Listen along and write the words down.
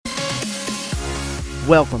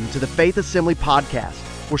Welcome to the Faith Assembly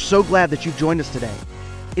Podcast. We're so glad that you've joined us today.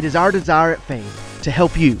 It is our desire at Faith to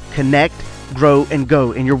help you connect, grow, and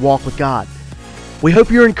go in your walk with God. We hope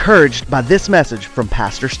you're encouraged by this message from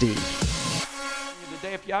Pastor Steve.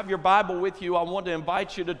 Today, if you have your Bible with you, I want to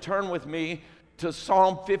invite you to turn with me to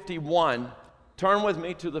Psalm 51. Turn with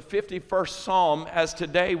me to the 51st Psalm as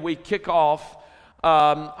today we kick off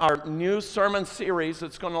our new sermon series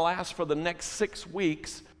that's going to last for the next 6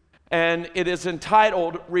 weeks. And it is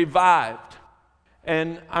entitled Revived.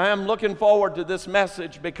 And I am looking forward to this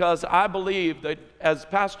message because I believe that, as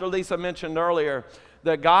Pastor Lisa mentioned earlier,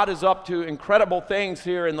 that God is up to incredible things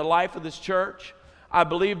here in the life of this church. I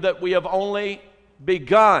believe that we have only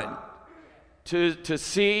begun to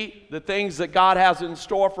see the things that God has in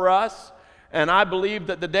store for us. And I believe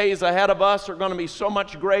that the days ahead of us are going to be so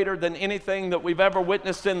much greater than anything that we've ever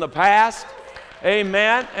witnessed in the past.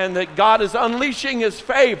 Amen. And that God is unleashing His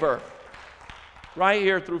favor right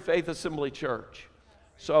here through Faith Assembly Church.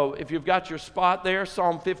 So if you've got your spot there,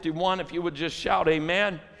 Psalm 51, if you would just shout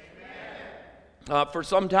amen. For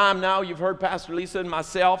some time now, you've heard Pastor Lisa and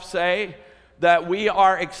myself say that we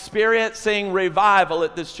are experiencing revival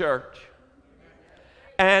at this church.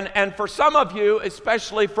 And for some of you,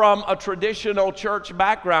 especially from a traditional church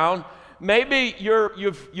background, maybe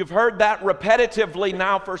you've heard that repetitively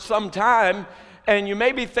now for some time, and you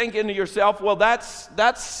may be thinking to yourself, well,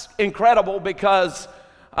 that's incredible because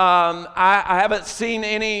I haven't seen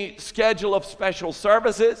any schedule of special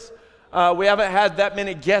services. We haven't had that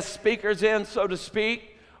many guest speakers in, so to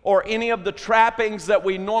speak, or any of the trappings that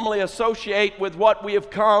we normally associate with what we have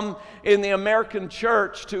come in the American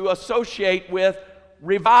church to associate with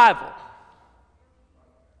revival.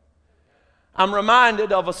 I'm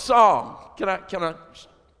reminded of a song. Can I?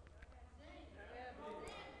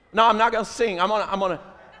 No, I'm not going to sing. I'm gonna.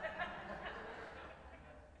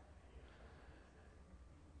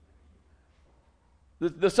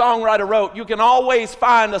 The songwriter wrote, "You can always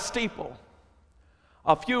find a steeple,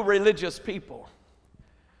 a few religious people.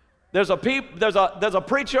 There's a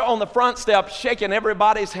preacher on the front step shaking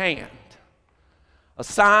everybody's hand. A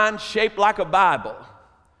sign shaped like a Bible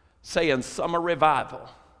saying summer revival.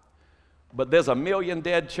 But there's a million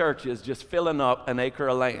dead churches just filling up an acre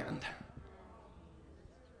of land."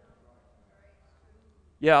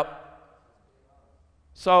 Yep.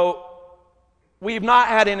 So we've not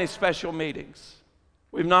had any special meetings.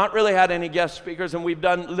 We've not really had any guest speakers, and we've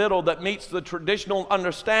done little that meets the traditional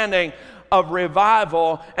understanding of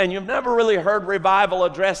revival, and you've never really heard revival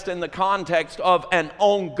addressed in the context of an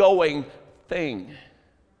ongoing thing.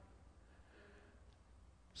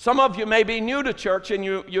 Some of you may be new to church, and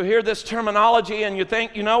you hear this terminology, and you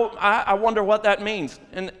think, I wonder what that means.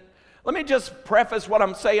 And let me just preface what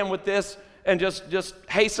I'm saying with this, and just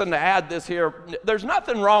hasten to add this here. There's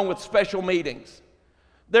nothing wrong with special meetings.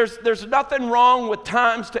 There's nothing wrong with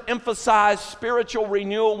times to emphasize spiritual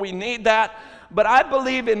renewal. We need that. But I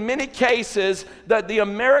believe in many cases that the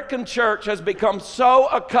American church has become so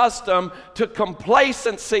accustomed to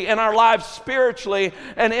complacency in our lives spiritually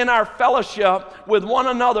and in our fellowship with one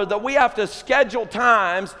another that we have to schedule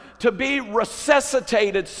times to be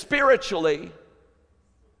resuscitated spiritually.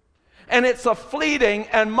 And it's a fleeting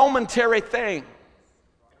and momentary thing.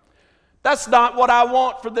 That's not what I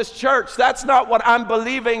want for this church. That's not what I'm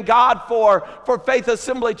believing God for Faith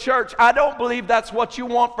Assembly Church. I don't believe that's what you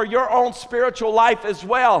want for your own spiritual life as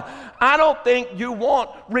well. I don't think you want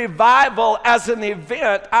revival as an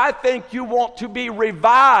event. I think you want to be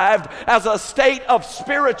revived as a state of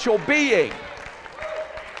spiritual being.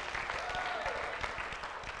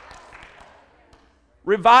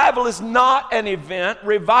 Revival is not an event.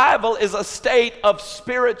 Revival is a state of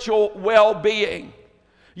spiritual well-being.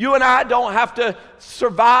 You and I don't have to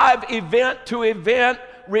survive event to event,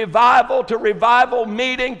 revival to revival,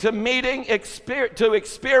 meeting to meeting, to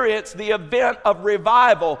experience the event of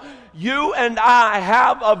revival. You and I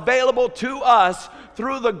have available to us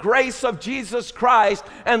through the grace of Jesus Christ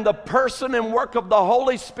and the person and work of the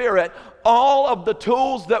Holy Spirit all of the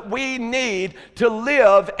tools that we need to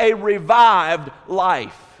live a revived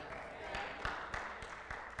life.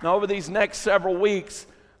 Now, over these next several weeks,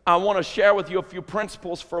 I want to share with you a few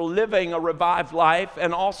principles for living a revived life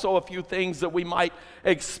and also a few things that we might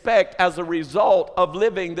expect as a result of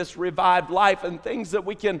living this revived life and things that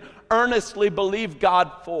we can earnestly believe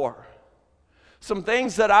God for. Some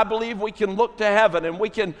things that I believe we can look to heaven and we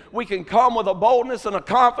can come with a boldness and a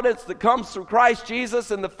confidence that comes through Christ Jesus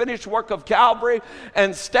and the finished work of Calvary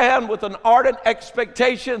and stand with an ardent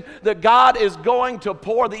expectation that God is going to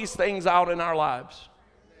pour these things out in our lives.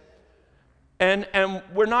 And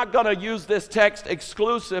we're not going to use this text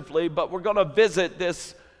exclusively, but we're going to visit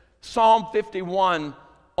this Psalm 51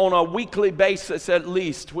 on a weekly basis at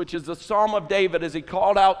least, which is the Psalm of David as he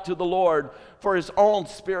called out to the Lord for his own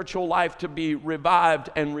spiritual life to be revived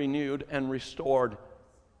and renewed and restored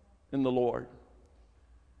in the Lord.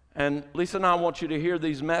 And Lisa and I want you to hear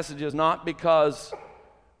these messages not because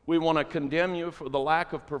we want to condemn you for the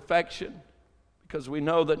lack of perfection, because we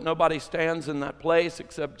know that nobody stands in that place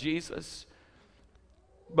except Jesus,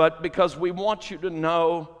 but because we want you to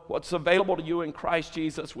know what's available to you in Christ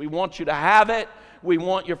Jesus. We want you to have it. We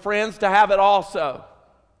want your friends to have it also.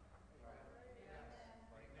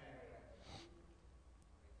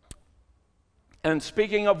 And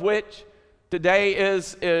speaking of which, today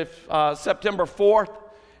is September 4th,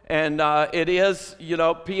 and it is,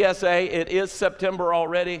 PSA, it is September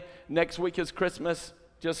already. Next week is Christmas,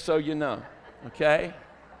 just so you know, okay?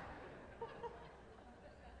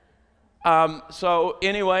 So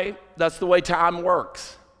anyway, that's the way time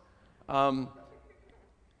works.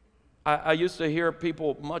 I used to hear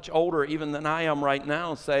people much older even than I am right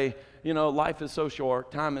now say, life is so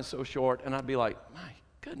short, time is so short, and I'd be like, my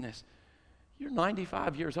goodness, you're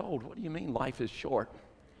 95 years old. What do you mean life is short?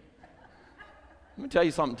 Let me tell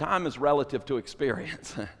you something. Time is relative to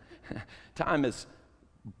experience. Time is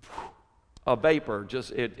a vapor.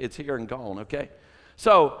 Just it's here and gone, okay?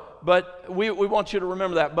 So, but we want you to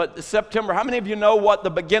remember that. But September, how many of you know what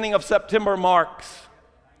the beginning of September marks?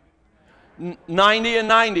 90 and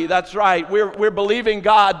 90, that's right. We're believing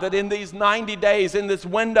God that in these 90 days, in this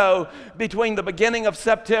window between the beginning of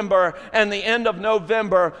September and the end of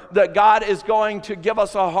November, that God is going to give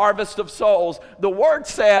us a harvest of souls. The Word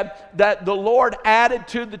said that the Lord added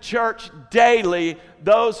to the church daily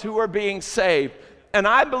those who are being saved. And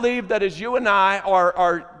I believe that as you and I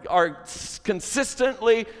are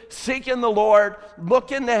consistently seeking the Lord,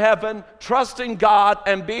 looking to heaven, trusting God,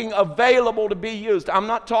 and being available to be used. I'm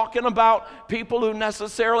not talking about people who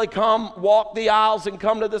necessarily walk the aisles and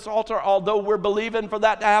come to this altar, although we're believing for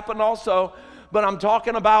that to happen also. But I'm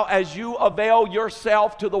talking about as you avail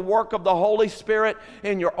yourself to the work of the Holy Spirit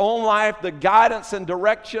in your own life, the guidance and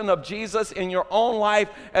direction of Jesus in your own life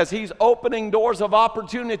as He's opening doors of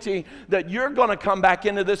opportunity, that you're going to come back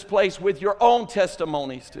into this place with your own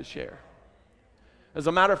testimonies to share. As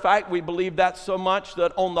a matter of fact, we believe that so much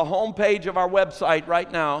that on the home page of our website right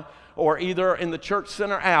now, or either in the Church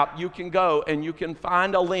Center app, you can go and you can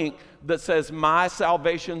find a link that says My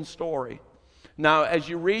Salvation Story. Now, as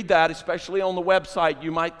you read that, especially on the website,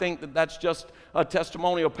 you might think that that's just a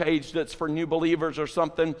testimonial page that's for new believers or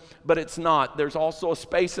something, but it's not. There's also a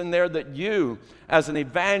space in there that you, as an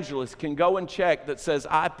evangelist, can go and check that says,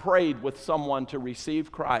 I prayed with someone to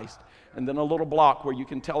receive Christ. And then a little block where you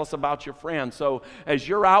can tell us about your friend. So as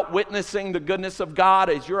you're out witnessing the goodness of God,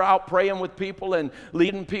 as you're out praying with people and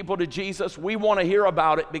leading people to Jesus, we want to hear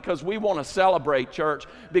about it because we want to celebrate, church,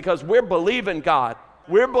 because we're believing God.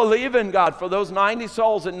 We're believing God for those 90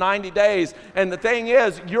 souls in 90 days. And the thing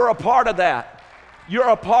is, you're a part of that. You're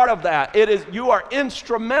a part of that. You are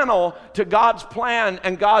instrumental to God's plan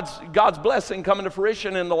and God's blessing coming to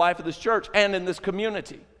fruition in the life of this church and in this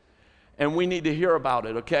community. And we need to hear about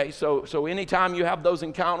it, okay? So anytime you have those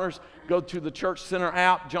encounters, go to the Church Center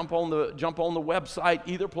app, jump on the website,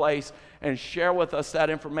 either place, and share with us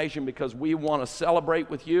that information, because we want to celebrate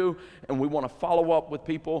with you and we want to follow up with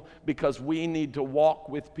people, because we need to walk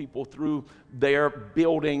with people through their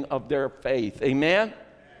building of their faith. Amen?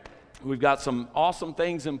 We've got some awesome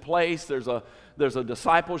things in place. There's a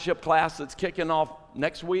discipleship class that's kicking off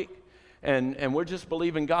next week. And we're just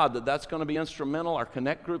believing God that that's going to be instrumental. Our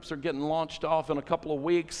Connect groups are getting launched off in a couple of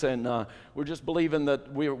weeks, and we're just believing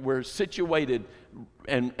that we're situated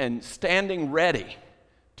and standing ready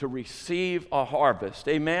to receive a harvest.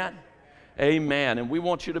 Amen? Amen. And we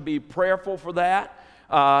want you to be prayerful for that.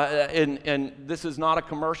 And this is not a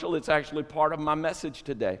commercial. It's actually part of my message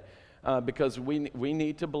today. Because we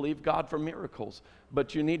need to believe God for miracles.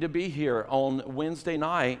 But you need to be here on Wednesday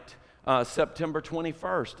night, September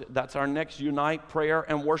 21st. That's our next Unite prayer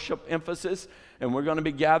and worship emphasis. And we're going to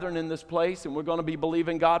be gathering in this place, and we're going to be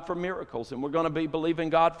believing God for miracles, and we're going to be believing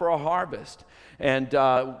God for a harvest. And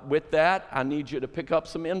with that, I need you to pick up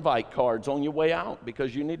some invite cards on your way out,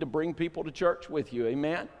 because you need to bring people to church with you.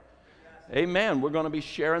 Amen? Amen. We're going to be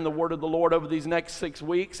sharing the word of the Lord over these next 6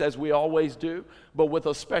 weeks, as we always do, but with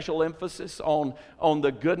a special emphasis on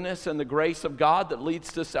the goodness and the grace of God that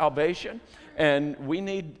leads to salvation. And we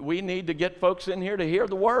need to get folks in here to hear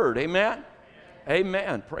the word. Amen?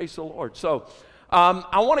 Amen. Praise the Lord. So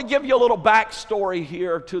I want to give you a little backstory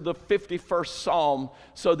here to the 51st Psalm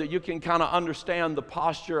so that you can kind of understand the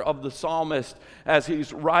posture of the psalmist as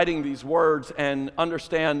he's writing these words and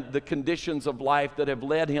understand the conditions of life that have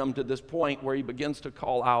led him to this point where he begins to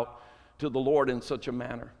call out to the Lord in such a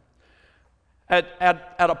manner.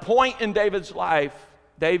 At a point in David's life,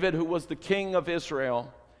 David, who was the king of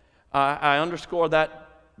Israel, I underscore that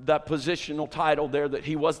positional title there, that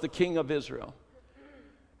he was the king of Israel.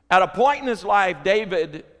 At a point in his life,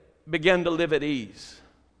 David began to live at ease.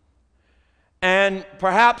 And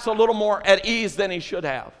perhaps a little more at ease than he should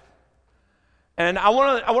have. And I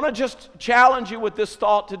want to just challenge you with this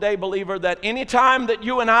thought today, believer, that anytime that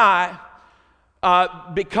you and I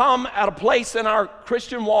become at a place in our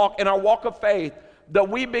Christian walk, in our walk of faith, that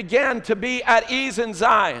we begin to be at ease in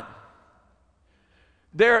Zion,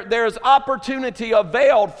 there's opportunity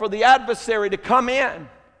availed for the adversary to come in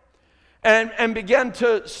and begin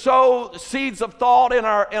to sow seeds of thought in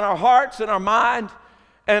our hearts, in our mind,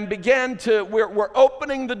 and we're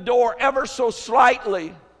opening the door ever so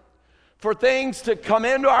slightly for things to come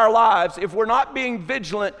into our lives if we're not being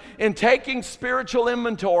vigilant in taking spiritual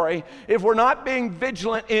inventory, if we're not being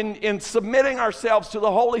vigilant in submitting ourselves to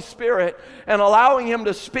the Holy Spirit and allowing Him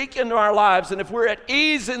to speak into our lives. And if we're at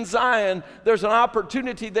ease in Zion, there's an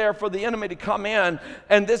opportunity there for the enemy to come in.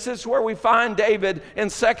 And this is where we find David in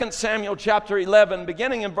 2 Samuel chapter 11,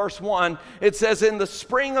 beginning in verse 1. It says, in the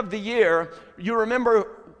spring of the year, you remember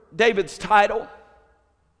David's title?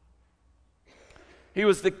 He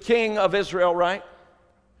was the king of Israel, right?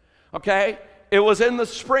 Okay? It was in the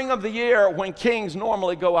spring of the year when kings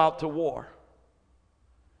normally go out to war.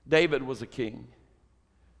 David was a king.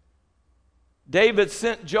 David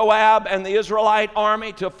sent Joab and the Israelite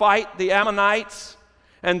army to fight the Ammonites,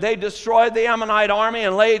 and they destroyed the Ammonite army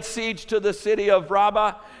and laid siege to the city of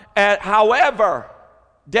Rabbah. However,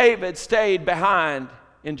 David stayed behind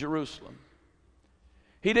in Jerusalem.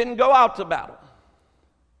 He didn't go out to battle.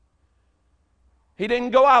 He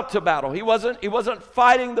didn't go out to battle. He wasn't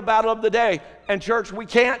fighting the battle of the day. And church, we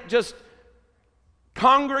can't just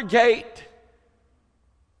congregate,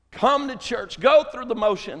 come to church, go through the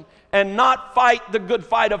motion, and not fight the good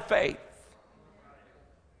fight of faith.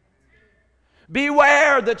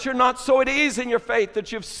 Beware that you're not so at ease in your faith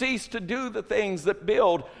that you've ceased to do the things that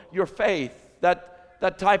build your faith.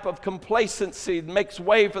 That type of complacency makes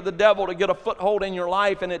way for the devil to get a foothold in your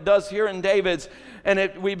life, and it does here in David's.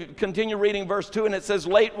 And we continue reading verse 2, and it says,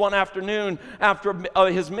 late one afternoon, after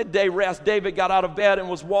his midday rest, David got out of bed and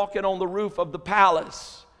was walking on the roof of the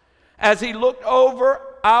palace. As he looked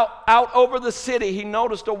out over the city, he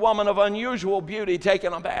noticed a woman of unusual beauty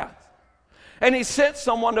taking a bath. And he sent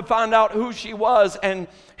someone to find out who she was, and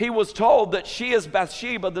he was told that she is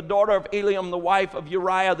Bathsheba, the daughter of Eliam, the wife of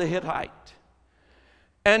Uriah the Hittite.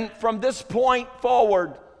 And from this point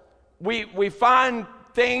forward, we find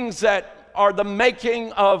things that are the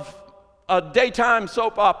making of a daytime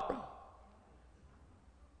soap opera.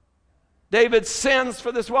 David sends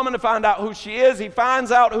for this woman to find out who she is. He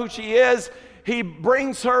finds out who she is. He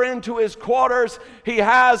brings her into his quarters. He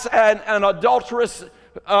has an adulterous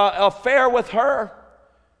affair with her.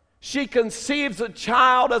 She conceives a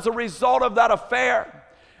child as a result of that affair.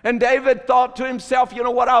 And David thought to himself, you know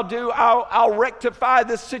what I'll do? I'll rectify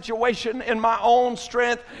this situation in my own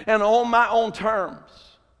strength and on my own terms.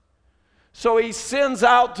 So he sends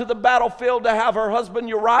out to the battlefield to have her husband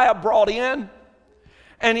Uriah brought in,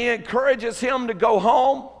 and he encourages him to go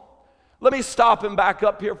home. Let me stop and back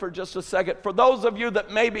up here for just a second. For those of you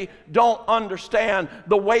that maybe don't understand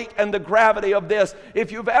the weight and the gravity of this,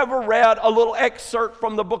 if you've ever read a little excerpt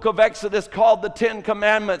from the book of Exodus called the Ten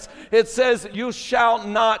Commandments, it says, you shall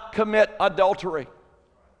not commit adultery.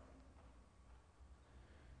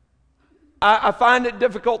 I find it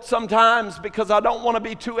difficult sometimes because I don't want to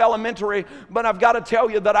be too elementary, but I've got to tell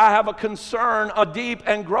you that I have a concern, a deep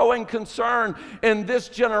and growing concern in this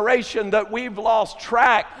generation, that we've lost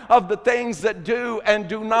track of the things that do and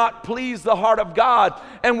do not please the heart of God.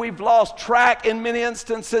 And we've lost track in many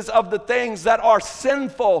instances of the things that are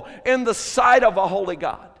sinful in the sight of a holy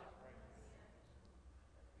God.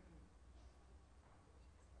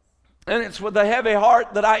 And it's with a heavy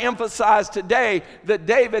heart that I emphasize today that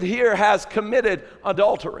David here has committed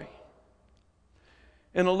adultery.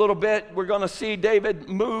 In a little bit, we're going to see David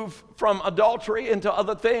move from adultery into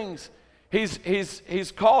other things.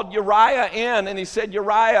 He's called Uriah in, and he said,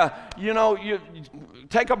 Uriah, you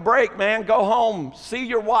take a break, man. Go home. See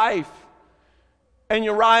your wife. And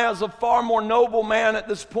Uriah is a far more noble man at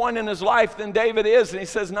this point in his life than David is. And he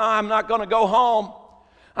says, no, I'm not going to go home.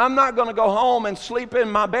 I'm not going to go home and sleep in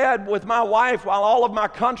my bed with my wife while all of my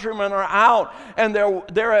countrymen are out and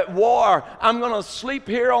they're at war. I'm going to sleep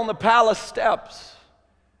here on the palace steps.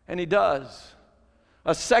 And he does.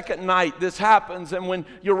 A second night this happens, and when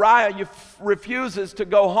Uriah refuses to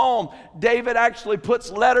go home, David actually puts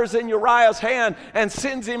letters in Uriah's hand and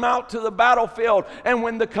sends him out to the battlefield. And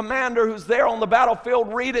when the commander who's there on the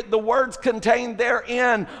battlefield read it, the words contained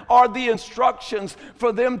therein are the instructions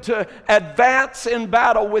for them to advance in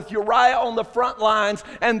battle with Uriah on the front lines,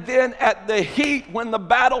 and then at the heat, when the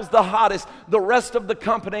battle's the hottest, the rest of the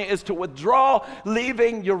company is to withdraw,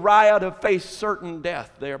 leaving Uriah to face certain death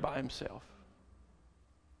there by himself.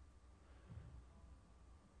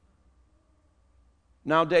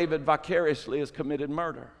 Now David vicariously has committed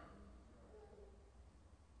murder.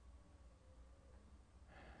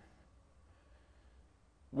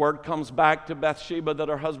 Word comes back to Bathsheba that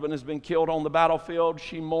her husband has been killed on the battlefield.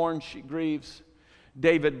 She mourns, she grieves.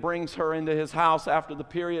 David brings her into his house after the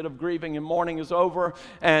period of grieving and mourning is over,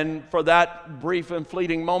 and for that brief and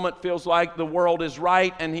fleeting moment feels like the world is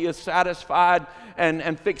right and he is satisfied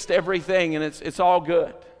and fixed everything, and it's all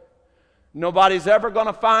good. Nobody's ever going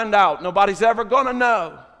to find out. Nobody's ever going to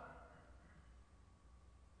know.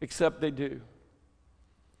 Except they do.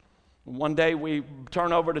 One day we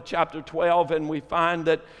turn over to chapter 12 and we find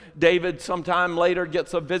that David sometime later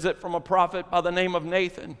gets a visit from a prophet by the name of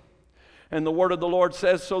Nathan. And the word of the Lord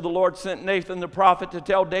says, so the Lord sent Nathan the prophet to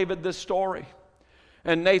tell David this story.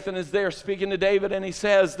 And Nathan is there speaking to David, and he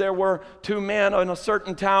says there were two men in a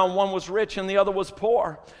certain town. One was rich and the other was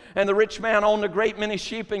poor. And the rich man owned a great many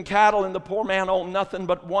sheep and cattle, and the poor man owned nothing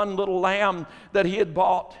but one little lamb that he had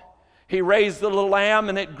bought. He raised the little lamb,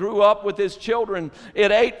 and it grew up with his children.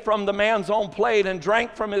 It ate from the man's own plate and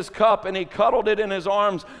drank from his cup, and he cuddled it in his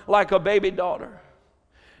arms like a baby daughter.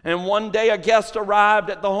 And one day a guest arrived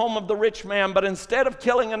at the home of the rich man, but instead of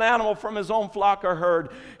killing an animal from his own flock or herd,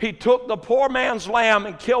 he took the poor man's lamb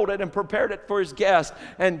and killed it and prepared it for his guest.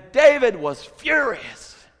 And David was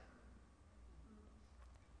furious.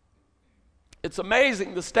 It's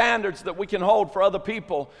amazing the standards that we can hold for other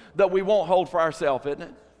people that we won't hold for ourselves, isn't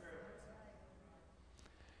it?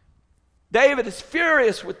 David is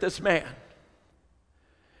furious with this man.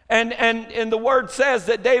 And the word says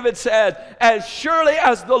that David said, as surely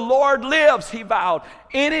as the Lord lives, he vowed,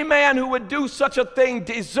 any man who would do such a thing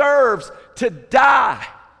deserves to die.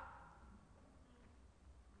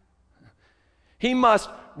 He must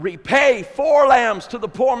repay 4 lambs to the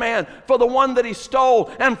poor man for the one that he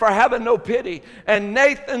stole and for having no pity. And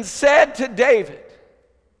Nathan said to David,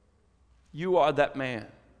 you are that man.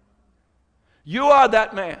 You are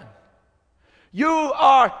that man. You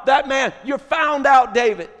are that man. You're found out,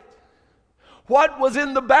 David. What was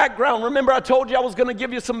in the background? Remember, I told you I was going to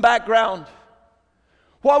give you some background.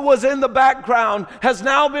 What was in the background has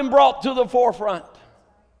now been brought to the forefront.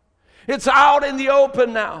 It's out in the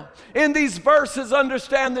open now. In these verses,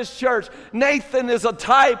 understand this, church, Nathan is a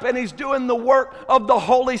type, and he's doing the work of the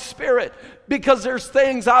Holy Spirit. Because there's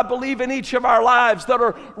things, I believe, in each of our lives that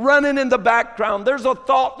are running in the background. There's a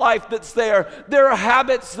thought life that's there. There are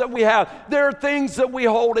habits that we have. There are things that we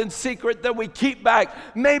hold in secret that we keep back.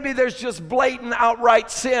 Maybe there's just blatant,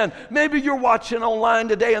 outright sin. Maybe you're watching online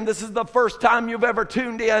today and this is the first time you've ever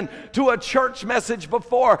tuned in to a church message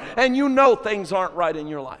before, and you know things aren't right in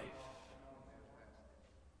your life.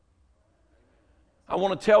 I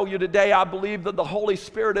want to tell you today, I believe that the Holy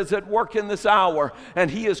Spirit is at work in this hour, and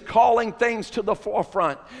He is calling things to the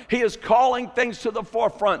forefront. He is calling things to the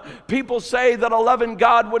forefront. People say that a loving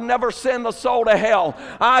God would never send a soul to hell.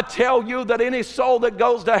 I tell you that any soul that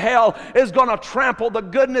goes to hell is going to trample the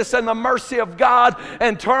goodness and the mercy of God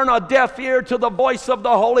and turn a deaf ear to the voice of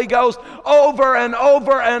the Holy Ghost over and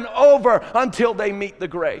over and over until they meet the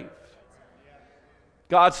grave.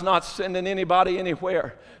 God's not sending anybody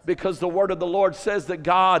anywhere, because the word of the Lord says that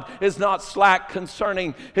God is not slack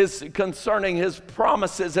concerning his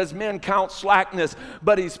promises, as men count slackness,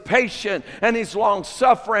 but He's patient and He's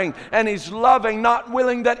long-suffering and He's loving, not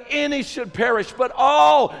willing that any should perish, but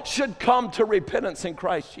all should come to repentance in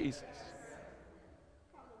Christ Jesus.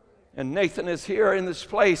 And Nathan is here in this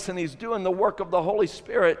place, and he's doing the work of the Holy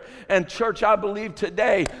Spirit. And church, I believe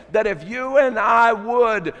today that if you and I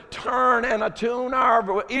would turn and attune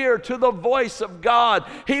our ear to the voice of God,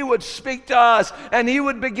 He would speak to us and He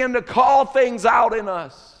would begin to call things out in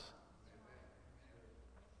us.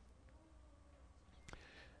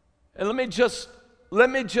 And let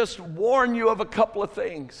me just warn you of a couple of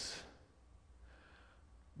things.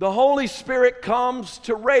 The Holy Spirit comes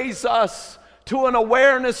to raise us to an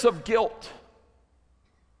awareness of guilt.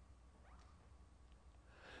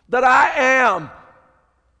 That I am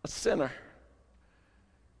a sinner.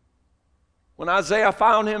 When Isaiah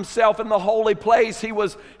found himself in the holy place, he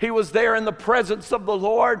was there in the presence of the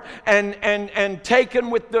Lord, and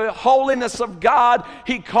taken with the holiness of God,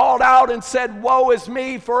 he called out and said, "Woe is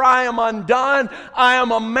me, for I am undone. I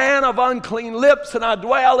am a man of unclean lips, and I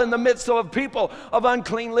dwell in the midst of a people of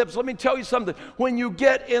unclean lips." Let me tell you something. When you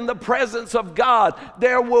get in the presence of God,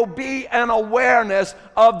 there will be an awareness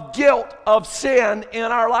of guilt, of sin in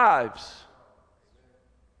our lives.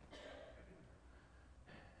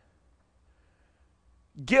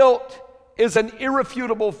 Guilt is an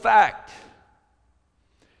irrefutable fact.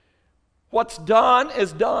 What's done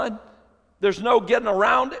is done. There's no getting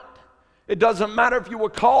around it. It doesn't matter if you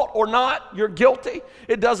were caught or not, you're guilty.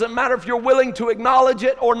 It doesn't matter if you're willing to acknowledge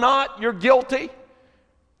it or not, you're guilty.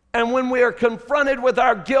 And when we are confronted with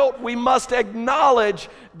our guilt, we must acknowledge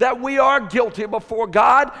that we are guilty before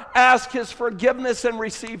God, ask His forgiveness, and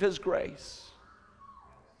receive His grace.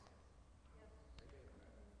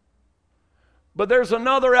 But there's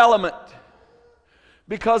another element,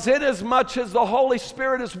 because inasmuch as the Holy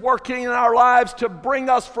Spirit is working in our lives to bring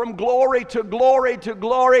us from glory to glory to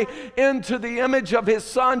glory into the image of His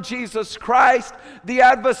Son, Jesus Christ, the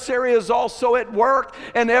adversary is also at work.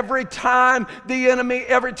 And every time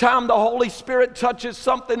the Holy Spirit touches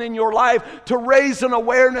something in your life to raise an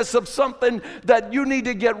awareness of something that you need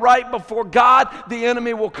to get right before God, the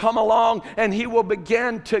enemy will come along and he will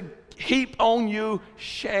begin to heap on you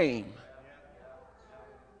shame.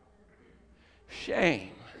 Shame.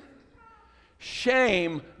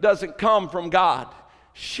 Shame doesn't come from God.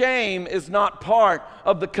 Shame is not part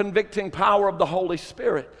of the convicting power of the Holy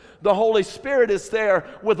Spirit. The Holy Spirit is there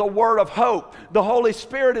with a word of hope. The Holy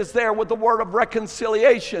Spirit is there with a word of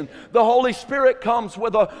reconciliation. The Holy Spirit comes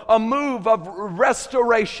with a move of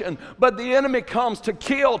restoration. But the enemy comes to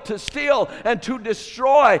kill, to steal, and to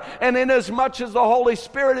destroy. And inasmuch as the Holy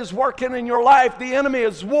Spirit is working in your life, the enemy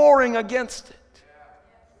is warring against it.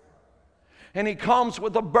 And he comes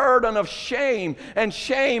with a burden of shame. And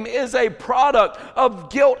shame is a product of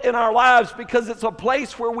guilt in our lives, because it's a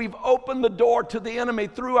place where we've opened the door to the enemy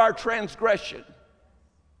through our transgression.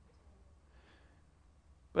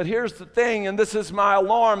 But here's the thing, and this is my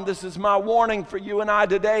alarm, this is my warning for you and I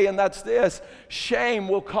today, and that's this: shame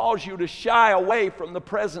will cause you to shy away from the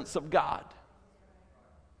presence of God.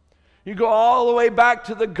 You go all the way back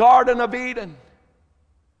to the Garden of Eden.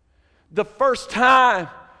 The first time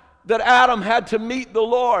that Adam had to meet the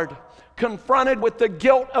Lord, confronted with the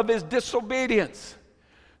guilt of his disobedience.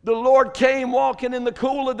 The Lord came walking in the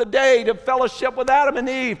cool of the day to fellowship with Adam and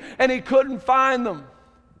Eve, and he couldn't find them.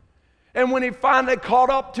 And when he finally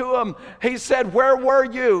caught up to them, he said, "Where were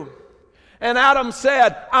you?" And Adam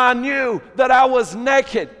said, "I knew that I was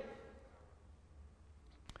naked."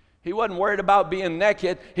 He wasn't worried about being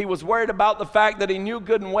naked. He was worried about the fact that he knew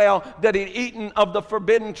good and well that he'd eaten of the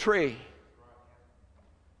forbidden tree.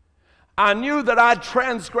 I knew that I'd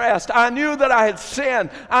transgressed. I knew that I had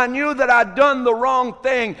sinned. I knew that I'd done the wrong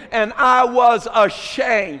thing, and I was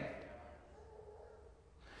ashamed.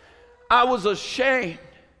 I was ashamed.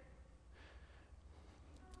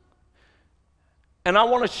 And I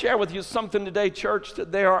want to share with you something today, church,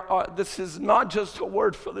 that this is not just a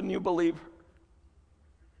word for the new believer.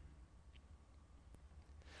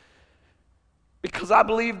 Because I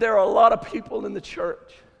believe there are a lot of people in the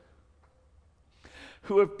church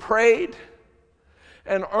who have prayed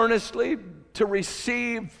and earnestly to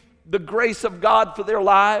receive the grace of God for their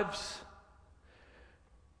lives.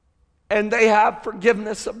 And they have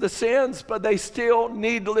forgiveness of the sins, but they still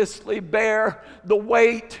needlessly bear the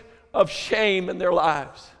weight of shame in their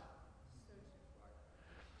lives.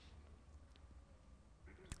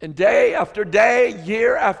 And day after day,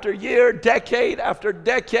 year after year, decade after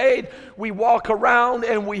decade, we walk around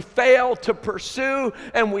and we fail to pursue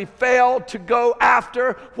and we fail to go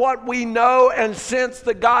after what we know and sense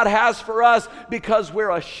that God has for us because we're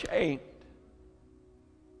ashamed.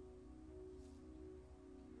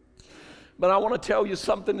 But I want to tell you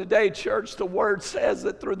something today, church. The Word says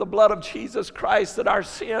that through the blood of Jesus Christ that our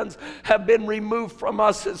sins have been removed from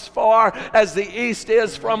us as far as the east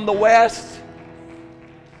is from the west.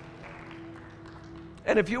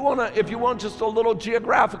 And if you want just a little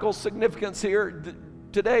geographical significance here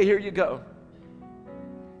today, here you go.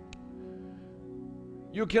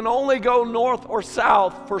 You can only go north or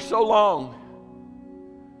south for so long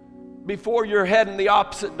before you're heading the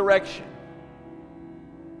opposite direction.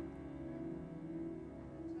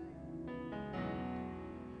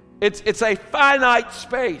 It's a finite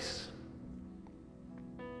space.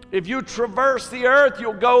 If you traverse the earth,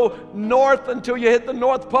 you'll go north until you hit the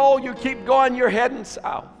North Pole. You keep going, you're heading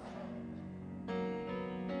south.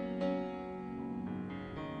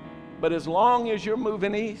 But as long as you're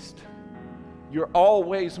moving east, you're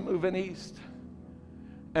always moving east.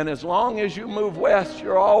 And as long as you move west,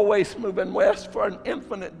 you're always moving west for an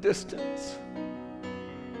infinite distance.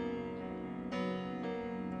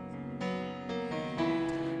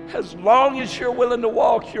 As long as you're willing to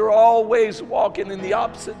walk, you're always walking in the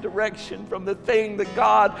opposite direction from the thing that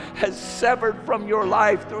God has severed from your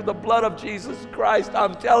life through the blood of Jesus Christ.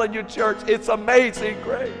 I'm telling you, church, it's amazing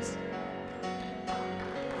grace.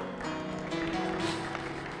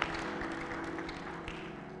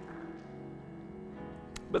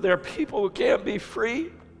 But there are people who can't be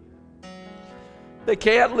free. They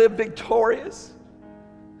can't live victorious.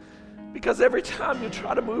 Because every time you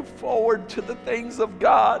try to move forward to the things of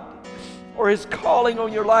God or His calling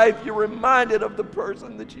on your life, you're reminded of the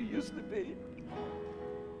person that you used to be.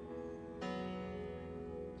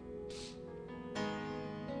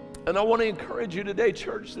 And I want to encourage you today,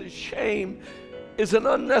 church, that shame is an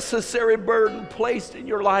unnecessary burden placed in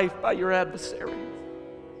your life by your adversary.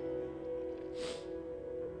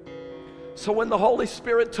 So when the Holy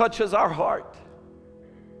Spirit touches our heart,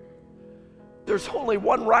 there's only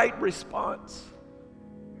one right response.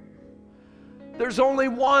 There's only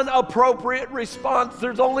one appropriate response.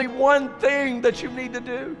 There's only one thing that you need to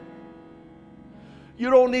do. You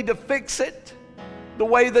don't need to fix it the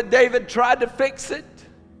way that David tried to fix it.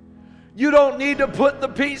 You don't need to put the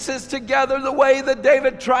pieces together the way that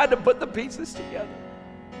David tried to put the pieces together.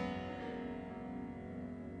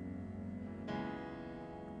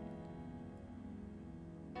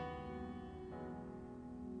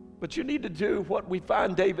 But you need to do what we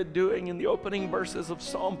find David doing in the opening verses of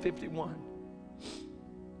Psalm 51.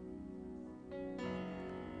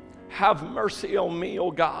 Have mercy on me,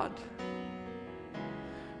 O God.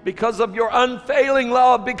 Because of your unfailing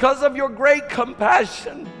love, because of your great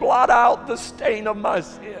compassion, blot out the stain of my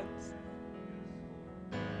sins.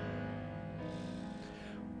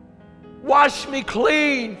 Wash me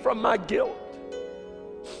clean from my guilt.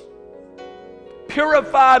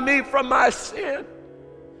 Purify me from my sin.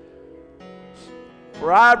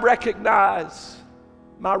 For I recognize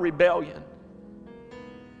my rebellion.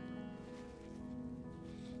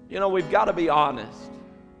 You know, we've got to be honest.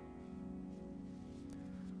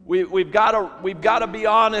 We've got to be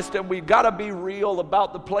honest, and we've got to be real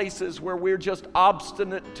about the places where we're just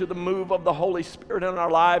obstinate to the move of the Holy Spirit in our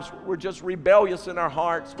lives. Where we're just rebellious in our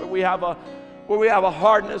hearts, where we have a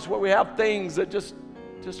hardness, where we have things that just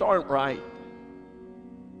aren't right.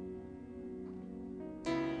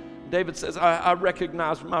 David says, I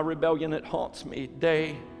recognize my rebellion. It haunts me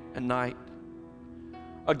day and night.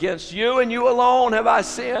 Against you and you alone have I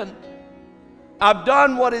sinned. I've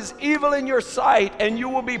done what is evil in your sight, and you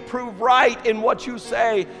will be proved right in what you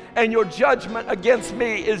say, and your judgment against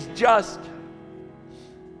me is just.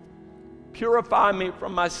 Purify me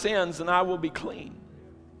from my sins, and I will be clean.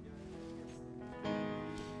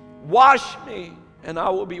 Wash me, and I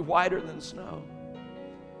will be whiter than snow.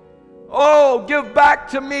 Oh, give back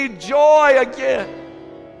to me joy again.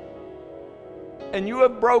 And you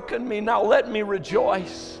have broken me, now let me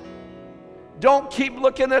rejoice. Don't keep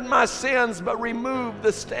looking at my sins, but remove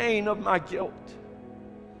the stain of my guilt.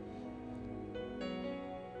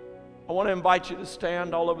 I want to invite you to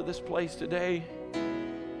stand all over this place today.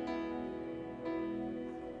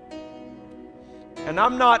 And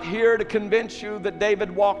I'm not here to convince you that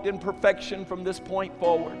David walked in perfection from this point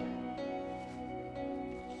forward.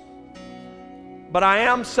 But I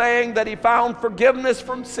am saying that he found forgiveness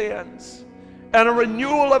from sins and a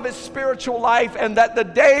renewal of his spiritual life, and that the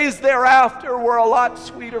days thereafter were a lot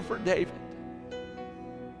sweeter for David.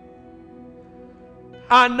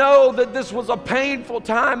 I know that this was a painful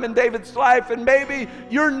time in David's life, and maybe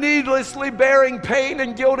you're needlessly bearing pain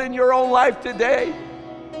and guilt in your own life today.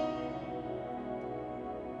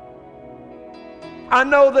 I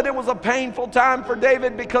know that it was a painful time for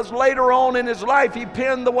David because later on in his life he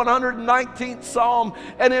penned the 119th Psalm,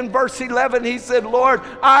 and in verse 11 he said, Lord,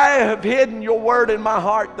 I have hidden your word in my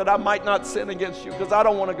heart that I might not sin against you, because I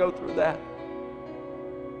don't want to go through that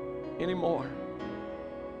anymore.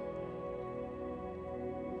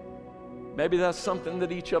 Maybe that's something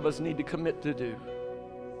that each of us need to commit to do.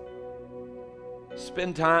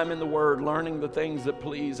 Spend time in the Word, learning the things that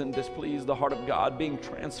please and displease the heart of God, being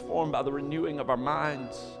transformed by the renewing of our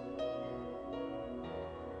minds.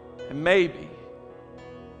 And maybe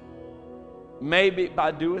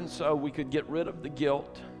by doing so, we could get rid of the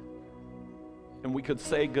guilt and we could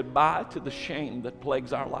say goodbye to the shame that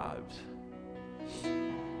plagues our lives.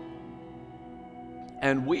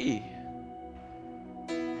 And we,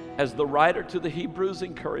 as the writer to the Hebrews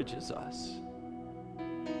encourages us,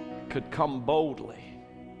 could come boldly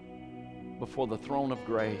before the throne of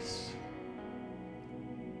grace.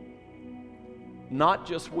 not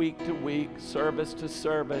just week to week, service to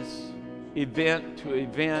service, event to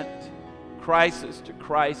event, crisis to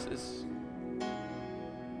crisis,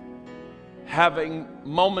 having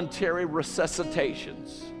momentary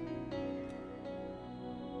resuscitations,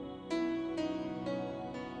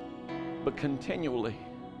 but continually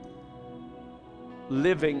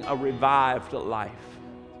living a revived life.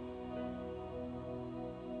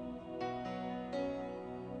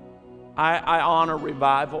 I honor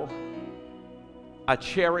revival. I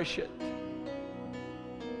cherish it.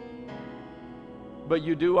 But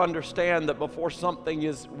you do understand that before something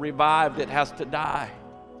is revived, it has to die.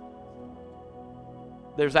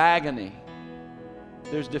 There's agony.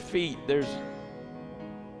 There's defeat. There's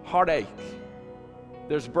heartache.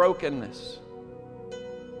 There's brokenness.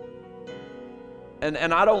 And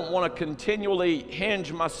I don't want to continually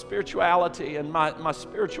hinge my spirituality and my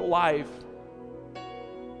spiritual life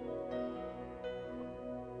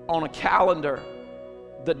on a calendar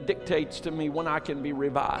that dictates to me when I can be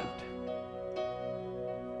revived.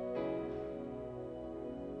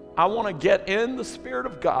 I want to get in the Spirit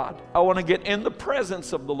of God. I want to get in the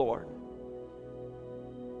presence of the Lord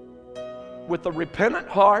with a repentant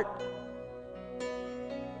heart,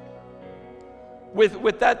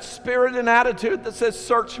 with that spirit and attitude that says,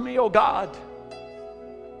 search me, O God,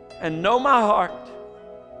 and know my heart.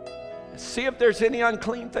 See if there's any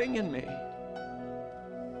unclean thing in me.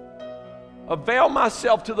 Avail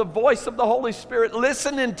myself to the voice of the Holy Spirit.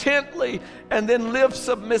 Listen intently and then live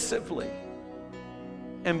submissively.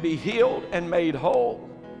 And be healed and made whole.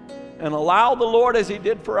 And allow the Lord, as He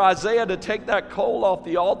did for Isaiah, to take that coal off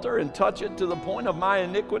the altar and touch it to the point of my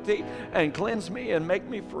iniquity and cleanse me and make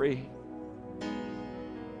me free.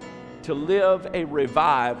 To live a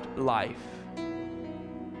revived life.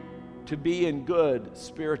 To be in good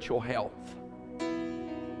spiritual health.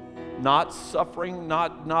 Not suffering,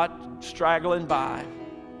 not straggling by,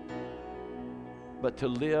 but to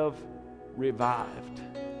live revived.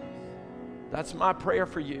 That's my prayer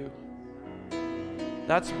for you.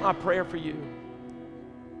 That's my prayer for you.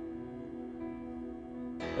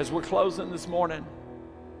 As we're closing this morning,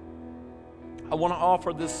 I want to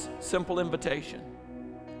offer this simple invitation.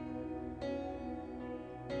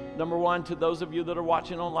 Number one, to those of you that are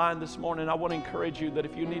watching online this morning, I want to encourage you that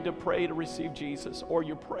if you need to pray to receive Jesus, or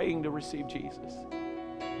you're praying to receive Jesus,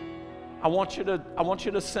 I want you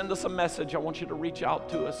to send us a message. I want you to reach out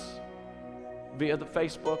to us via the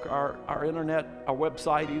Facebook, our internet, our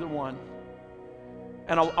website, either one.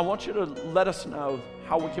 And I want you to let us know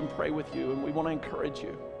how we can pray with you, and we want to encourage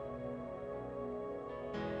you.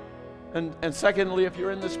 And secondly, if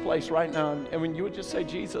you're in this place right now, and when you would just say,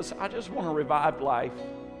 Jesus, I just want a revived life.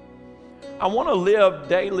 I want to live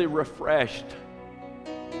daily refreshed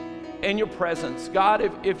in your presence. God,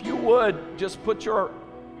 if you would just put your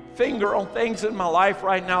finger on things in my life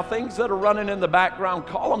right now, things that are running in the background,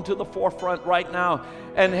 call them to the forefront right now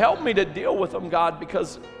and help me to deal with them, God,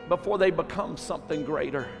 because before they become something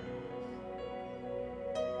greater.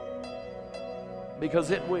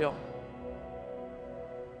 Because it will.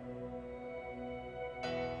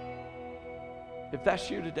 If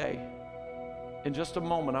that's you today, in just a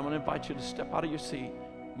moment, I'm going to invite you to step out of your seat,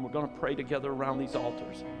 and we're going to pray together around these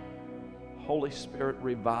altars. Holy Spirit,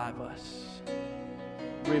 revive us.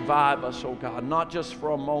 Revive us, oh God, not just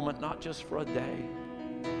for a moment, not just for a day,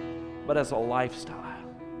 but as a lifestyle.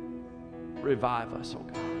 Revive us, oh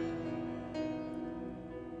God.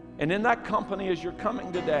 And in that company, as you're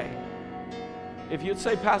coming today, if you'd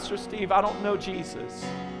say, Pastor Steve, I don't know Jesus.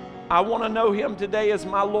 I want to know Him today as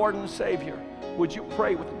my Lord and Savior. Would you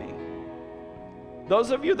pray with me?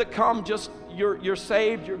 Those of you that come, just you're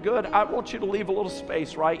saved, you're good, I want you to leave a little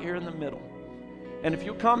space right here in the middle. And if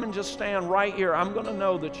you come and just stand right here, I'm going to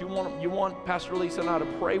know that you want Pastor Lisa and I to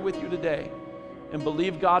pray with you today and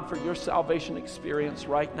believe God for your salvation experience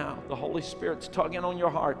right now. The Holy Spirit's tugging on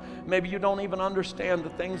your heart. Maybe you don't even understand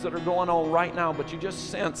the things that are going on right now, but you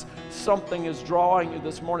just sense something is drawing you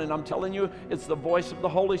this morning. I'm telling you, it's the voice of the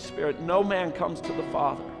Holy Spirit. No man comes to the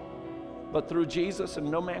Father but through Jesus, and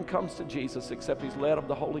no man comes to Jesus except he's led of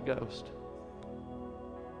the Holy Ghost.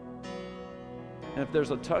 And if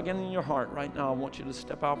there's a tugging in your heart right now, I want you to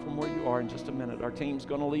step out from where you are in just a minute. Our team's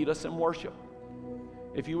going to lead us in worship.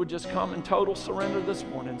 If you would just come in total surrender this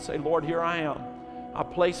morning and say, Lord, here I am. I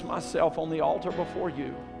place myself on the altar before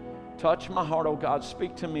you. Touch my heart, oh God.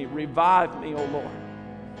 Speak to me. Revive me, oh Lord.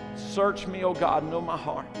 Search me, oh God. Know my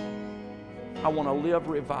heart. I want to live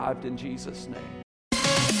revived in Jesus' name.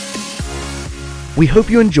 We hope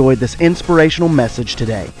you enjoyed this inspirational message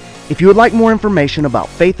today. If you would like more information about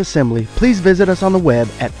Faith Assembly, please visit us on the web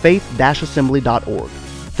at faith-assembly.org.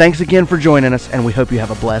 Thanks again for joining us, and we hope you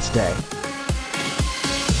have a blessed day.